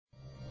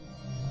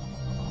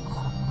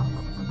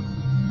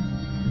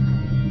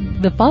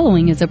The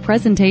following is a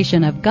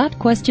presentation of Got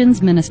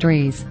Questions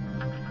Ministries.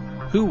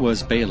 Who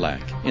was Balak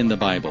in the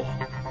Bible?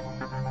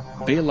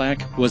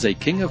 Balak was a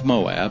king of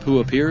Moab who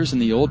appears in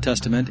the Old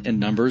Testament in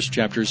Numbers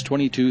chapters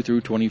 22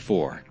 through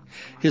 24.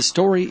 His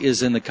story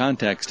is in the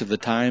context of the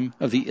time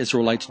of the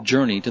Israelites'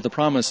 journey to the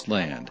Promised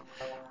Land.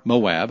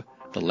 Moab,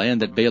 the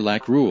land that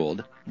Balak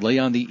ruled, lay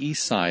on the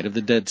east side of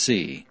the Dead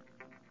Sea.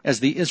 As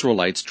the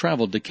Israelites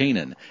traveled to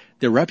Canaan,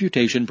 their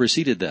reputation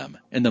preceded them,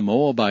 and the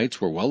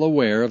Moabites were well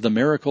aware of the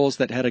miracles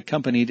that had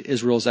accompanied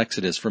Israel's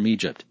exodus from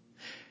Egypt.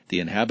 The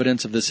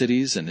inhabitants of the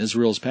cities in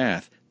Israel's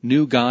path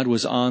knew God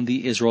was on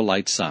the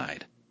Israelites'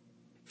 side.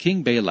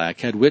 King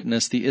Balak had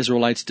witnessed the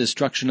Israelites'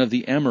 destruction of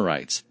the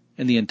Amorites,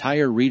 and the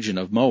entire region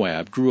of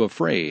Moab grew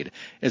afraid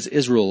as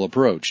Israel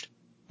approached.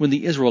 When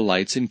the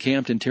Israelites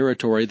encamped in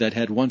territory that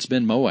had once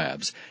been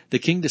Moab's, the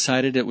king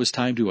decided it was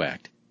time to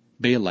act.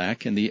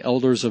 Balak and the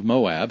elders of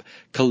Moab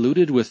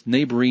colluded with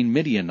neighboring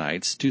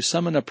Midianites to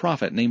summon a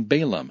prophet named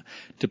Balaam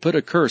to put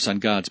a curse on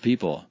God's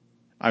people.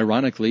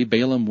 Ironically,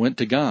 Balaam went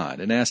to God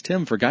and asked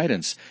him for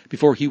guidance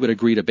before he would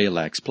agree to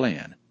Balak's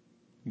plan.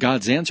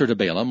 God's answer to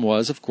Balaam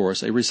was, of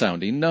course, a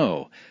resounding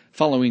no.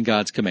 Following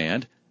God's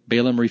command,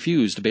 Balaam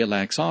refused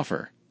Balak's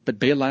offer. But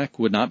Balak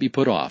would not be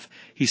put off.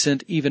 He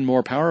sent even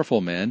more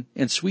powerful men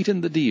and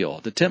sweetened the deal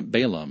to tempt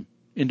Balaam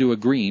into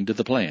agreeing to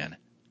the plan.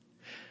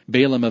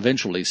 Balaam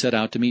eventually set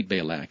out to meet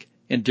Balak,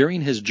 and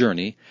during his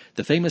journey,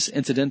 the famous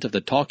incident of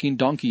the talking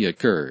donkey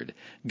occurred,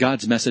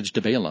 God's message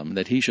to Balaam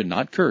that he should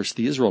not curse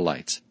the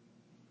Israelites.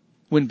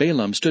 When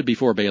Balaam stood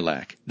before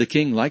Balak, the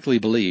king likely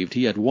believed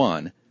he had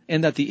won,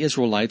 and that the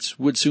Israelites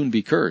would soon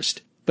be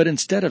cursed. But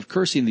instead of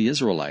cursing the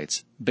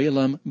Israelites,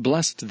 Balaam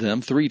blessed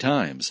them 3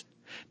 times.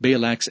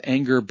 Balak's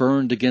anger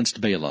burned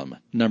against Balaam,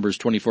 Numbers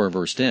 24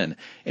 verse 10,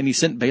 and he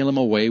sent Balaam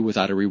away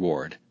without a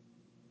reward.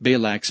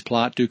 Balak's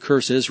plot to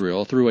curse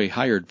Israel through a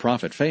hired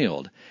prophet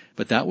failed,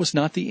 but that was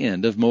not the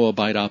end of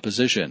Moabite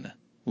opposition.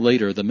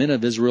 Later, the men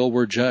of Israel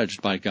were judged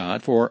by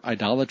God for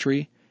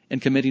idolatry and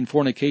committing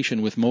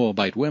fornication with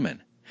Moabite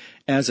women.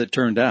 As it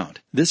turned out,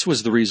 this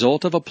was the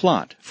result of a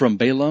plot from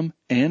Balaam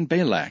and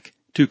Balak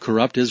to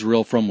corrupt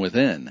Israel from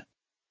within.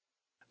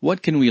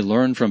 What can we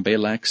learn from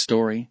Balak's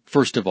story?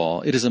 First of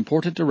all, it is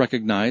important to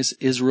recognize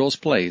Israel's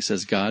place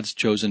as God's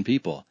chosen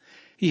people.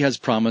 He has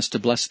promised to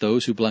bless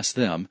those who bless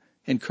them,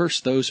 and curse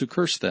those who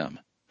curse them.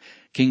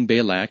 King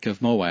Balak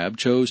of Moab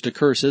chose to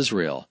curse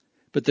Israel,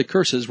 but the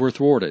curses were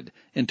thwarted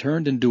and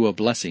turned into a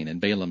blessing in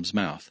Balaam's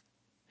mouth.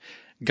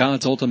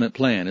 God's ultimate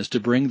plan is to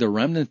bring the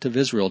remnant of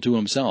Israel to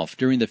himself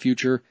during the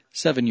future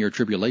 7-year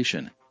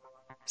tribulation.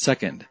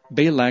 Second,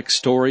 Balak's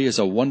story is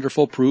a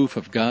wonderful proof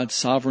of God's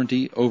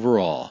sovereignty over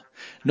all.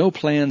 No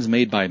plans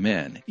made by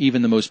men,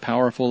 even the most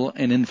powerful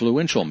and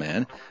influential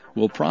men,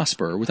 will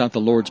prosper without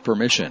the Lord's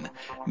permission.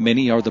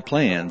 Many are the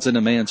plans in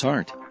a man's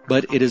heart,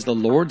 but it is the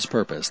Lord's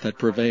purpose that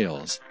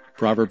prevails.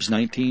 Proverbs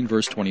 19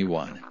 verse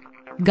 21.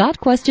 Got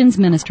Questions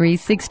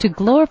Ministries seeks to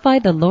glorify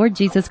the Lord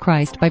Jesus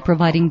Christ by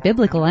providing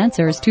biblical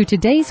answers to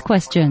today's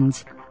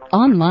questions.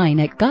 Online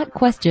at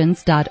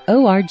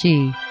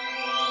gotquestions.org.